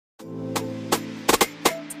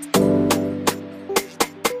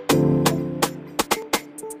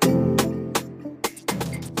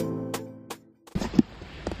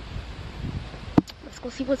Let's go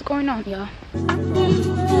see what's going on, y'all.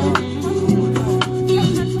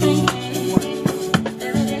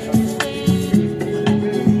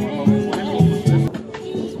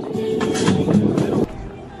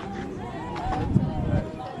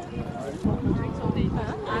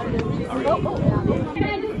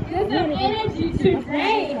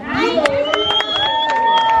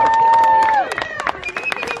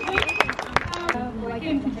 I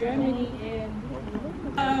came to Germany and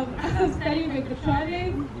I'm studying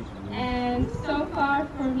mechatronics, and so far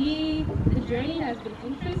for me the journey has been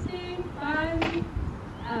interesting, fun,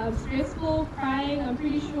 stressful, crying. I'm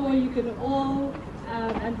pretty sure you can all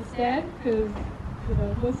understand because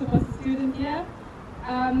most of us are students here.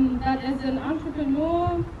 But as an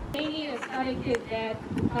entrepreneur, mainly a startup kit that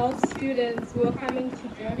helps students who are coming to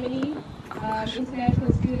Germany,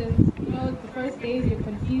 international students. The first days you're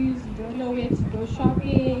confused, you don't know where to go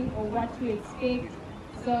shopping or what to expect.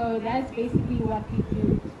 So that's basically what we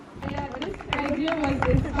do. Yeah, this idea was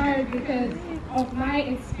inspired because of my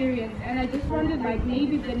experience, and I just wondered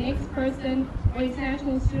maybe the next person or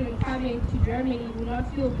international student coming to Germany will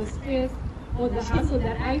not feel the stress or the hustle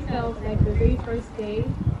that I felt the very first day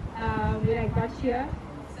when I got here.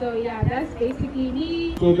 So yeah, that's basically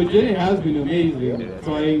me. So the journey has been amazing,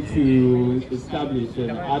 trying to establish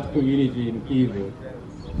an art community in Kleve.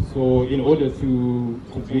 So in order to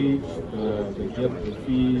bridge the gap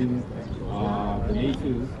between the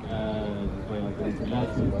natives and the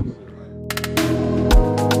internationals.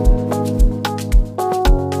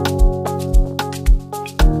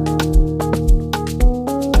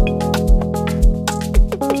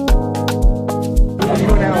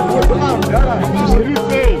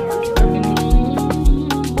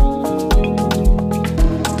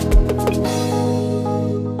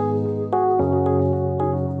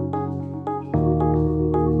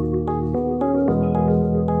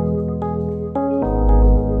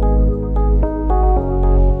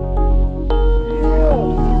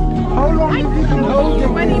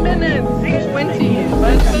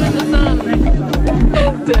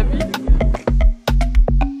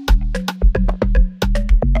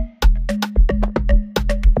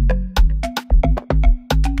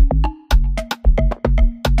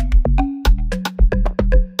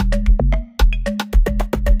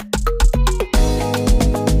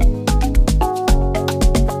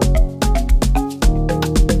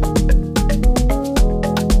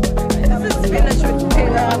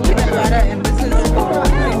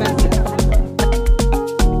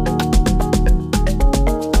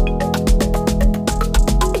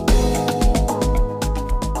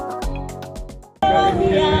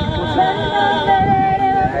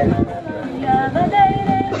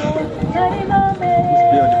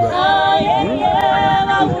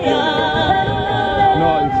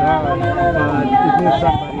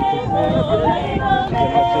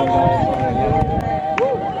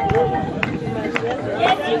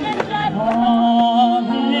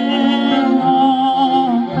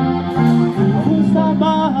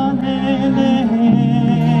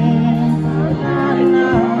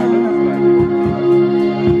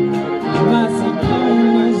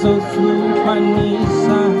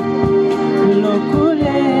 Vanessa